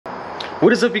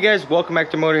What is up, you guys? Welcome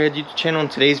back to Motorhead YouTube channel. In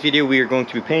today's video we are going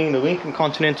to be painting the Lincoln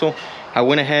Continental. I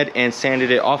went ahead and sanded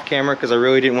it off camera because I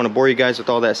really didn't want to bore you guys with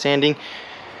all that sanding.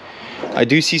 I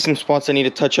do see some spots I need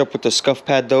to touch up with the scuff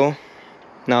pad though.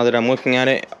 Now that I'm looking at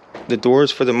it, the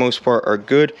doors for the most part are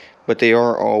good, but they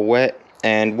are all wet.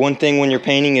 And one thing when you're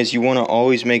painting is you want to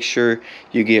always make sure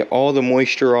you get all the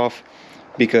moisture off,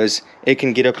 because it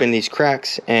can get up in these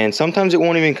cracks, and sometimes it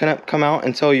won't even come out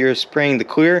until you're spraying the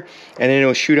clear, and then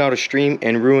it'll shoot out a stream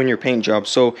and ruin your paint job.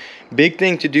 So big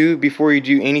thing to do before you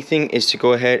do anything is to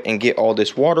go ahead and get all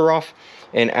this water off.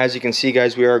 And as you can see,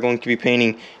 guys, we are going to be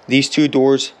painting these two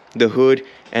doors, the hood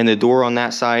and the door on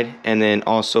that side, and then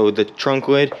also the trunk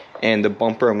lid and the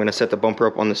bumper. I'm going to set the bumper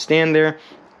up on the stand there.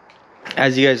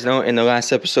 As you guys know, in the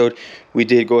last episode we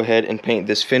did go ahead and paint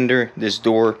this fender, this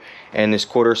door, and this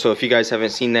quarter. So if you guys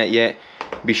haven't seen that yet,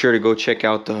 be sure to go check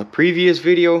out the previous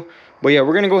video. But yeah,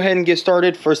 we're gonna go ahead and get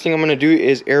started. First thing I'm gonna do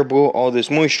is air blow all this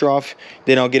moisture off,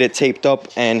 then I'll get it taped up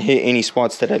and hit any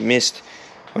spots that I missed.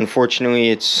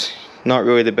 Unfortunately, it's not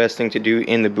really the best thing to do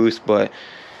in the booth, but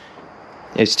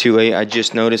it's too late. I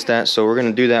just noticed that, so we're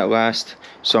gonna do that last.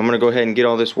 So I'm gonna go ahead and get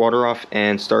all this water off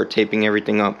and start taping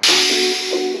everything up.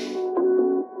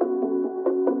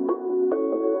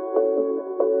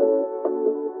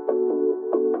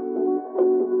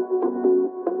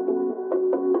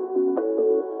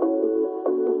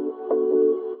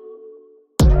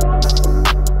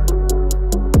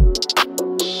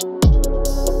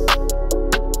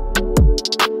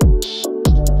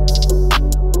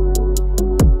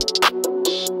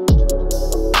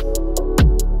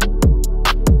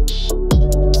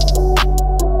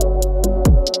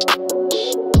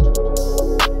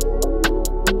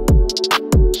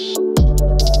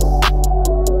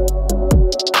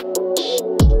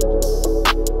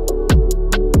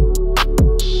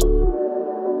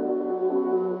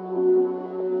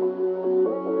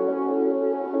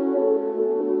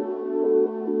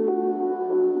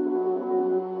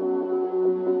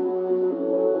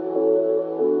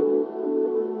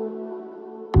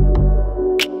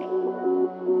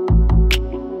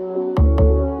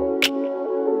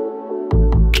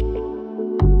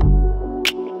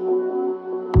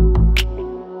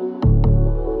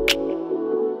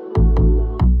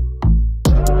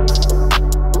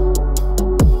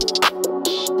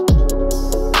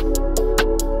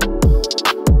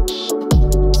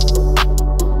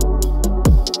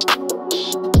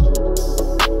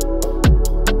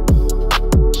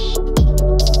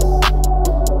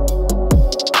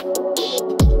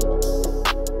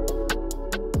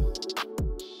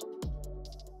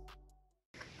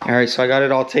 Alright, so I got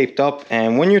it all taped up,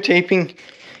 and when you're taping,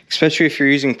 especially if you're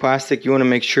using plastic, you want to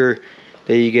make sure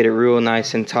that you get it real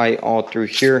nice and tight all through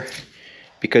here,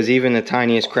 because even the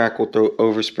tiniest crack will throw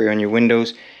overspray on your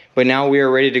windows. But now we are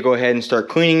ready to go ahead and start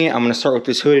cleaning it. I'm going to start with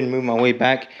this hood and move my way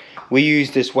back. We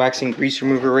use this waxing grease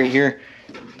remover right here.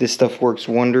 This stuff works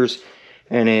wonders,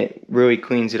 and it really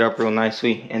cleans it up real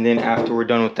nicely. And then after we're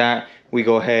done with that, we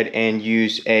go ahead and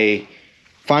use a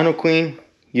final clean.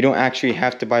 You don't actually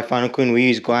have to buy final clean. We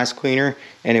use glass cleaner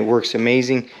and it works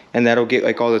amazing, and that'll get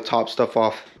like all the top stuff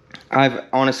off. I've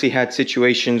honestly had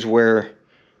situations where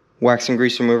waxing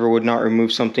grease remover would not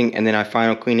remove something, and then I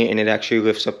final clean it and it actually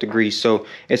lifts up the grease. So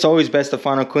it's always best to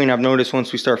final clean. I've noticed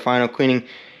once we start final cleaning,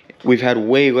 we've had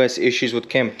way less issues with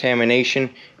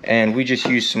contamination, and we just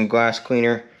use some glass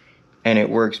cleaner and it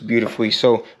works beautifully.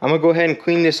 So I'm gonna go ahead and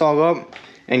clean this all up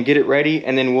and get it ready,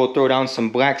 and then we'll throw down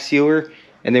some black sealer,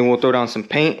 and then we'll throw down some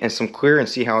paint and some clear and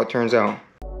see how it turns out.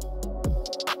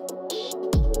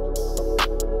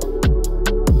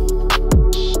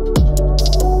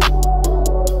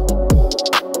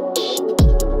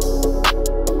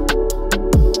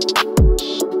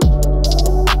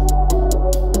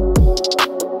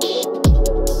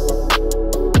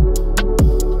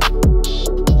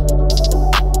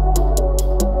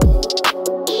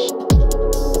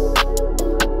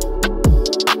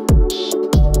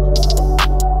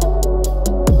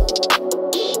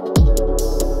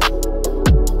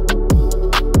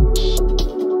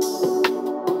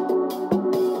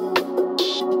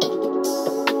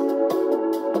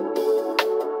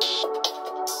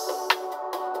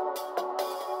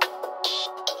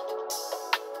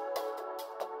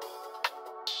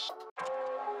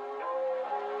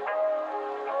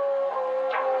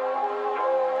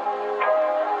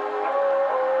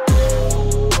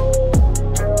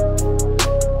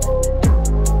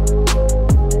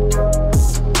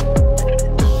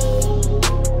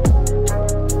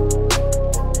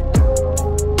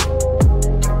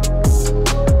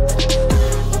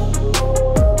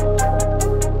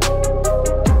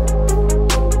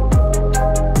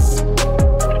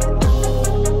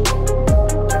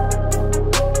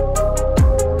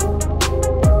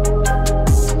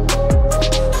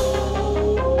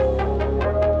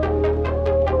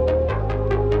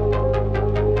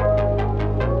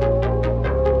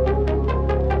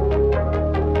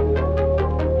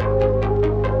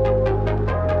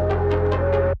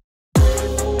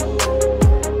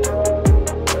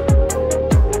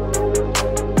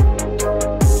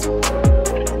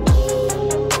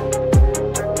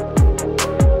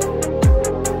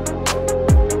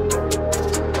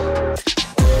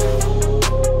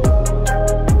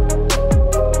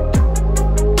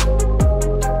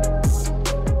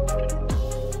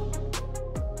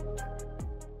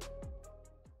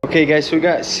 Okay guys, so we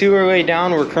got sealer laid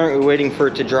down. We're currently waiting for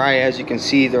it to dry. As you can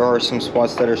see, there are some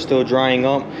spots that are still drying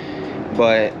up,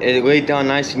 but it laid down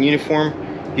nice and uniform.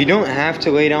 You don't have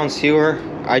to lay down sealer.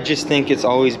 I just think it's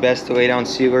always best to lay down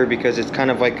sealer because it's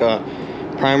kind of like a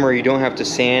primer you don't have to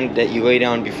sand, that you lay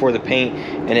down before the paint,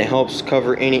 and it helps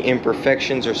cover any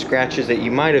imperfections or scratches that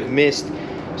you might have missed.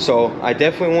 So I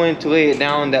definitely wanted to lay it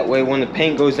down, that way when the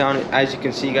paint goes down, as you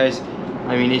can see guys,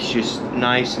 I mean, it's just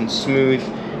nice and smooth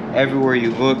everywhere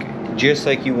you look, just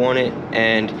like you want it.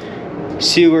 And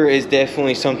sealer is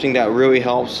definitely something that really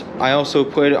helps. I also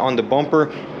put it on the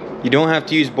bumper. You don't have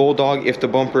to use Bulldog if the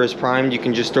bumper is primed. You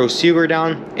can just throw sealer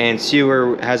down, and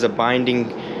sealer has a binding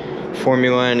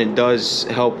formula and it does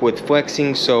help with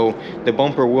flexing, so the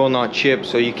bumper will not chip.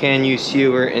 So you can use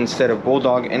sealer instead of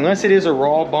Bulldog, unless it is a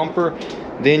raw bumper,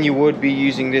 then you would be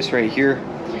using this right here,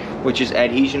 which is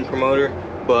adhesion promoter.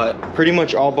 But pretty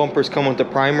much all bumpers come with the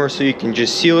primer, so you can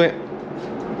just seal it.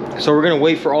 So we're gonna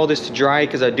wait for all this to dry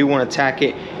because I do want to tack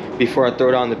it before I throw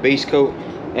it on the base coat.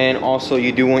 And also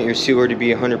you do want your sealer to be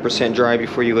 100% dry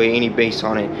before you lay any base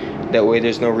on it, that way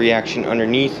there's no reaction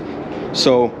underneath.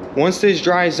 So once this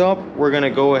dries up, we're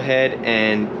gonna go ahead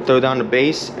and throw down the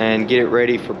base and get it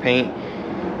ready for paint.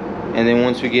 And then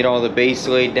once we get all the base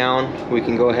laid down, we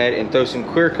can go ahead and throw some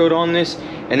clear coat on this.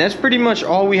 And that's pretty much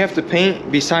all we have to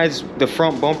paint besides the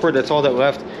front bumper. That's all that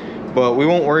left, but we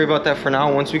won't worry about that for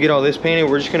now. Once we get all this painted,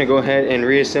 we're just gonna go ahead and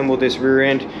reassemble this rear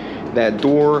end, that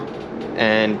door,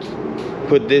 and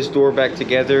put this door back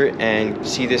together and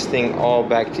see this thing all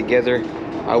back together.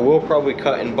 I will probably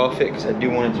cut and buff it because I do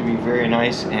want it to be very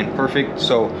nice and perfect.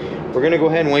 So we're gonna go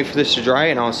ahead and wait for this to dry,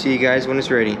 and I'll see you guys when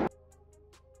it's ready.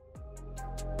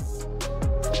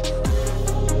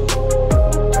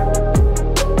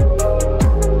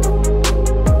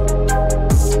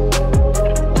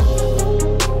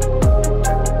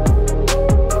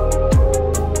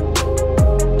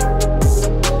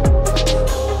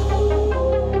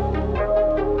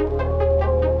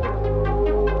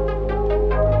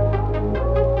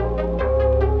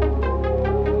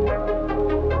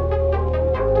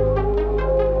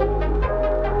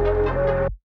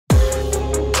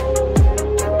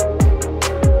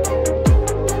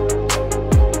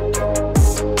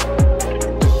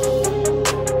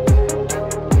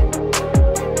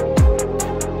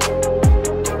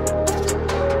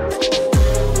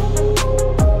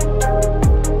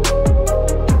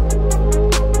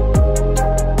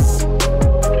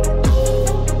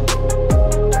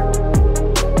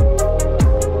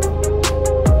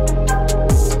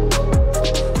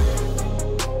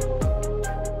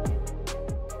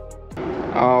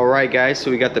 Alright guys, so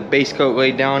we got the base coat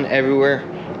laid down everywhere.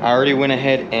 I already went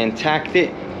ahead and tacked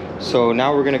it. So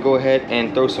now we're gonna go ahead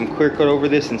and throw some clear coat over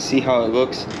this and see how it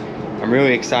looks. I'm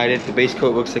really excited. The base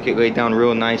coat looks like it laid down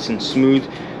real nice and smooth.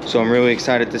 So I'm really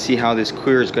excited to see how this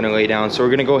clear is gonna lay down. So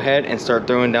we're gonna go ahead and start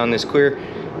throwing down this clear.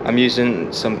 I'm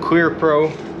using some Clear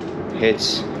Pro.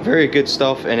 It's very good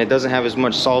stuff and it doesn't have as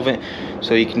much solvent,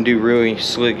 so you can do really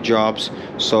slick jobs.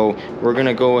 So we're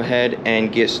gonna go ahead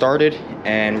and get started,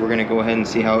 and we're gonna go ahead and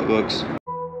see how it looks.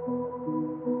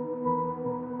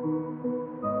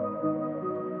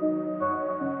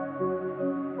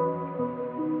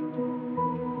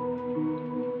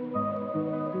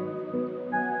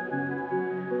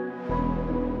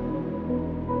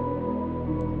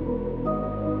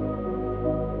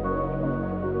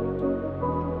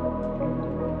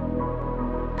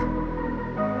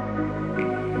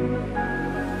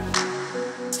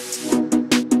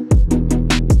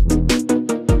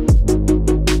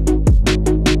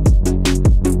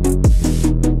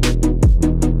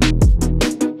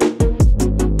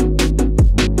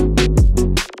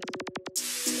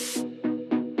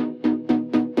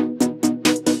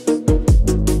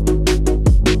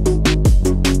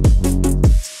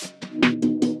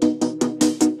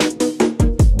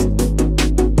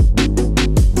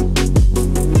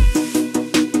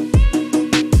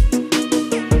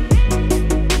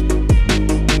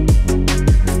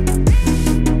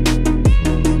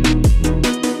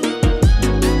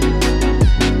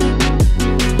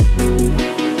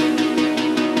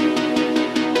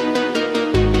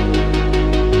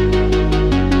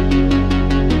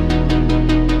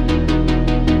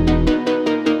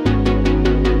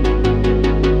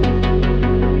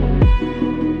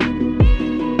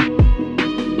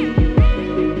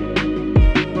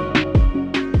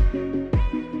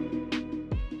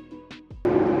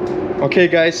 Okay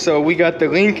guys, so we got the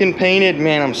Lincoln painted.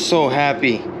 Man, I'm so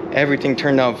happy. Everything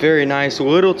turned out very nice.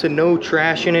 Little to no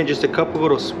trash in it, just a couple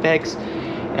little specks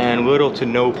and little to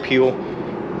no peel.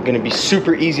 Gonna be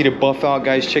super easy to buff out,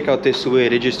 guys. Check out this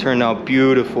lid, it just turned out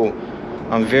beautiful.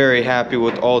 I'm very happy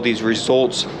with all these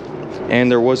results. And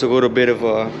there was a little bit of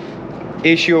a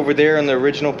issue over there on the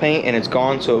original paint, and it's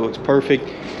gone, so it looks perfect.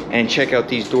 And check out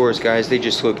these doors, guys. They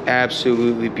just look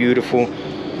absolutely beautiful.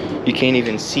 You can't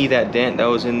even see that dent that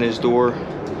was in this door.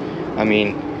 I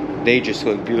mean, they just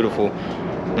look beautiful.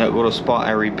 That little spot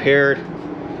I repaired,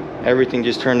 everything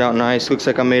just turned out nice. Looks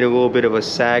like I made a little bit of a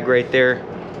sag right there,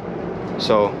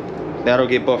 so that'll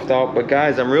get buffed out. But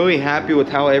guys, I'm really happy with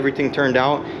how everything turned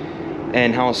out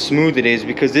and how smooth it is,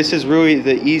 because this is really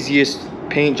the easiest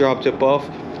paint job to buff,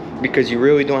 because you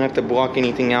really don't have to block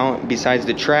anything out besides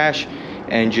the trash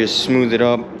and just smooth it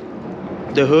up.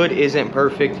 The hood isn't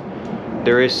perfect.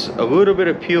 There is a little bit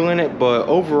of peel in it, but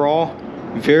overall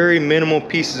very minimal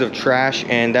pieces of trash,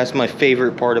 and that's my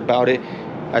favorite part about it.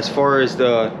 As far as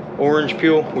the orange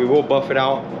peel, we will buff it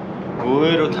out. A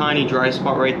little tiny dry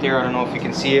spot right there, I don't know if you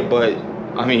can see it, but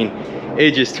I mean,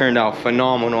 it just turned out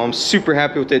phenomenal. I'm super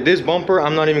happy with it. This bumper,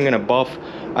 I'm not even gonna buff.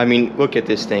 I mean, look at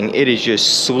this thing. It is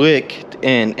just slicked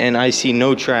in, and I see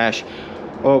no trash.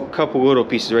 Oh, a couple little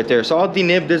pieces right there. So I'll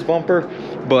denib this bumper,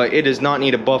 but it does not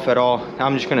need a buff at all.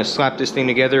 I'm just gonna slap this thing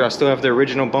together. I still have the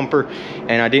original bumper,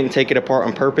 and I didn't take it apart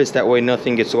on purpose. That way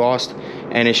nothing gets lost,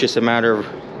 and it's just a matter of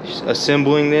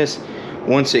assembling this.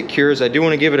 Once it cures, I do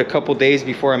want to give it a couple days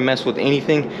before I mess with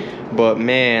anything, but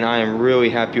man, I am really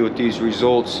happy with these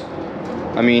results.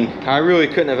 I mean, I really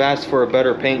couldn't have asked for a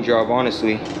better paint job,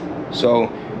 honestly. So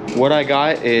what I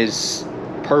got is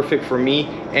perfect for me.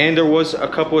 And there was a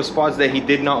couple of spots that he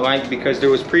did not like, because there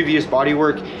was previous body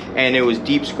work and it was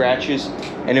deep scratches,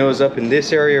 and it was up in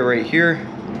this area right here,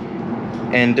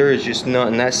 and there is just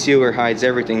nothing. That sealer hides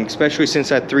everything, especially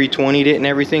since I 320'd it and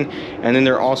everything. And then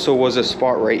there also was a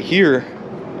spot right here,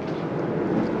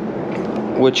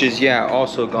 which is, yeah,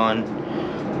 also gone.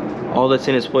 All that's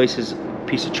in its place is a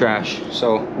piece of trash,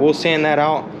 so we'll sand that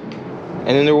out. And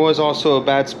then there was also a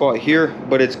bad spot here,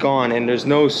 but it's gone, and there's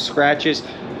no scratches.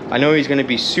 I know he's gonna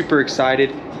be super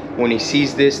excited when he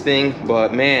sees this thing,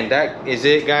 but man, that is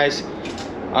it, guys.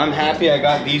 I'm happy I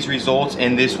got these results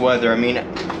in this weather. I mean,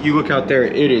 you look out there,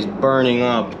 it is burning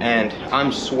up, and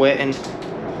I'm sweating.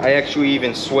 I actually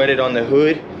even sweated on the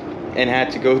hood and had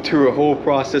to go through a whole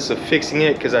process of fixing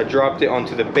it, because I dropped it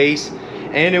onto the base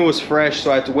and it was fresh, so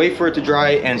I had to wait for it to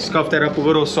dry and scuff that up a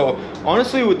little. So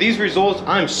honestly, with these results,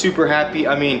 I'm super happy.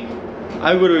 I mean,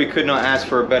 I literally could not ask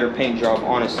for a better paint job,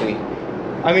 honestly.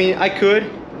 I mean, I could,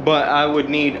 but I would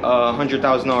need a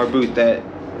 $100,000 boot that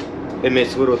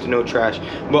emits little to no trash.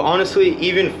 But honestly,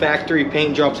 even factory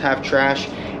paint jobs have trash,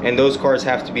 and those cars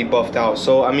have to be buffed out.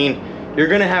 So I mean, you're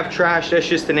gonna have trash, that's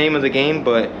just the name of the game.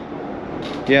 But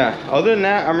yeah, other than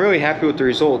that, I'm really happy with the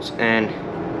results, and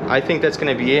I think that's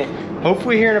gonna be it.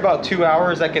 Hopefully here in about 2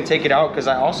 hours I can take it out, because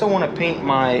I also want to paint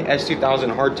my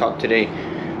S2000 hardtop today.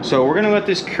 So we're gonna let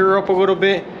this cure up a little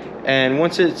bit, and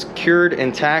once it's cured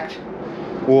and tacked,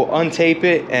 we'll untape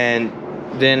it, and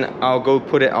then I'll go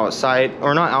put it outside,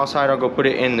 or not outside, I'll go put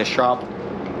it in the shop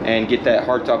and get that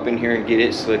hardtop in here and get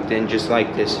it slicked in just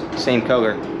like this, same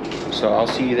color. So I'll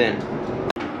see you then.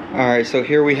 All right, so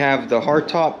here we have the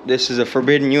hardtop. This is a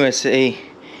Forbidden USA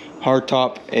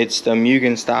hardtop. It's the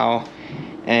Mugen style,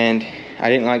 and I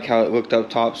didn't like how it looked up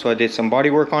top, so I did some body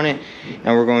work on it,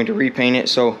 and we're going to repaint it.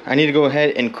 So I need to go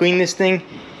ahead and clean this thing,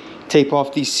 tape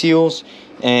off these seals,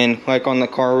 and like on the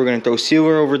car, we're going to throw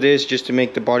sealer over this just to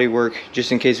make the body work,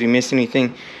 just in case we miss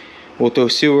anything. We'll throw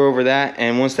sealer over that,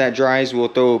 and once that dries, we'll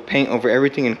throw paint over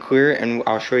everything and clear it, and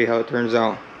I'll show you how it turns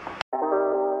out.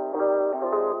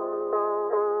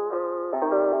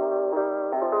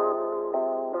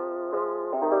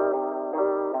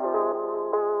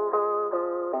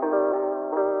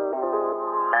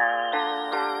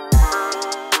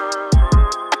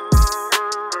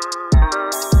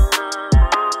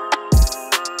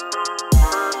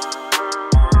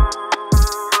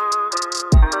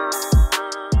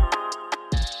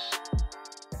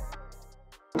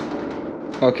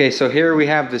 Okay, so here we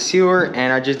have the sealer,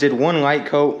 and I just did one light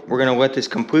coat. We're gonna let this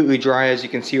completely dry. As you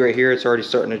can see right here, it's already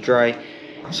starting to dry.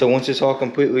 So once it's all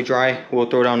completely dry, we'll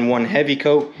throw down one heavy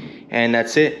coat, and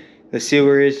that's it. The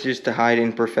sealer is just to hide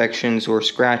imperfections or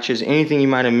scratches, anything you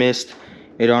might have missed.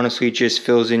 It honestly just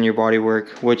fills in your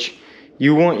bodywork, which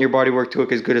you want your bodywork to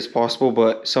look as good as possible,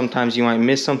 but sometimes you might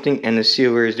miss something, and the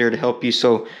sealer is there to help you.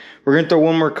 So we're gonna throw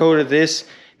one more coat of this,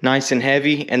 nice and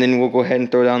heavy, and then we'll go ahead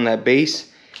and throw down that base.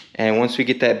 And once we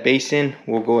get that base in,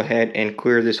 we'll go ahead and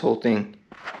clear this whole thing.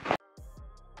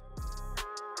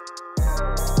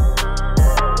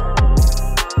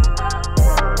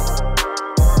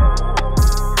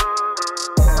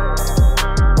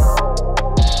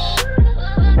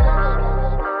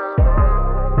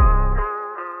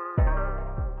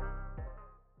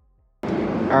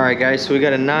 guys, so we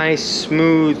got a nice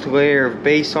smooth layer of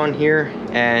base on here,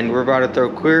 and we're about to throw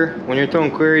clear. When you're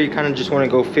throwing clear, you kind of just want to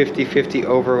go 50-50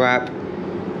 overlap,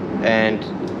 and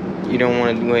you don't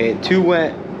want to lay it too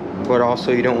wet, but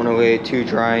also you don't want to lay it too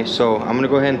dry. So I'm gonna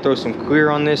go ahead and throw some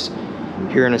clear on this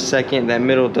here in a second. That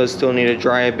middle does still need to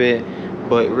dry a bit,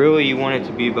 but really you want it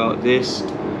to be about this.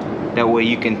 That way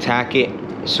you can tack it.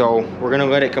 So we're gonna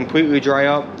let it completely dry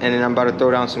up, and then I'm about to throw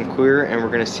down some clear, and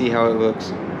we're gonna see how it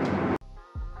looks.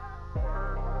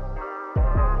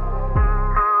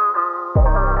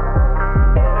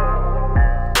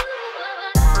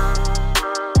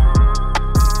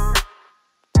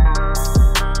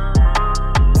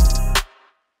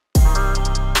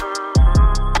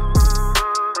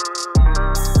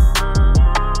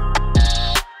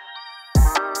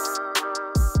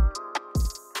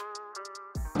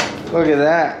 Look at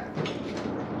that.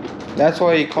 That's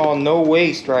why you call no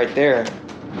waste right there.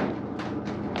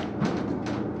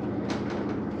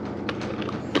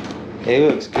 It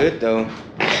looks good though.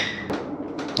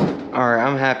 Alright,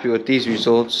 I'm happy with these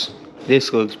results.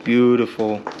 This looks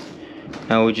beautiful.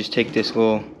 Now we just take this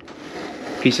little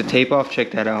piece of tape off.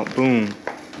 Check that out. Boom.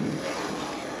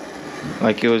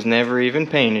 Like it was never even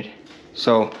painted.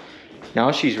 So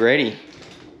now she's ready.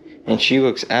 And she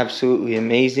looks absolutely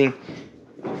amazing.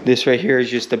 This right here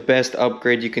is just the best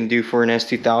upgrade you can do for an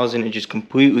S2000. It just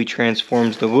completely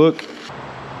transforms the look.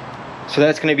 So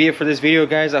that's going to be it for this video,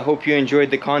 guys. I hope you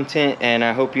enjoyed the content, and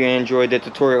I hope you enjoyed the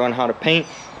tutorial on how to paint.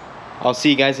 I'll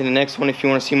see you guys in the next one. If you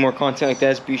want to see more content like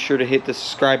this, be sure to hit the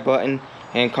subscribe button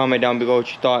and comment down below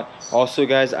what you thought. Also,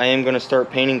 guys, I am going to start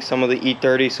painting some of the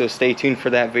E30, so stay tuned for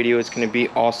that video. It's going to be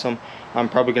awesome. I'm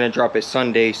probably going to drop it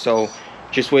Sunday, so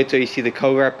just wait till you see the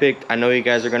color I picked. I know you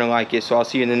guys are going to like it, so I'll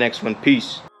see you in the next one.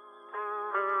 Peace.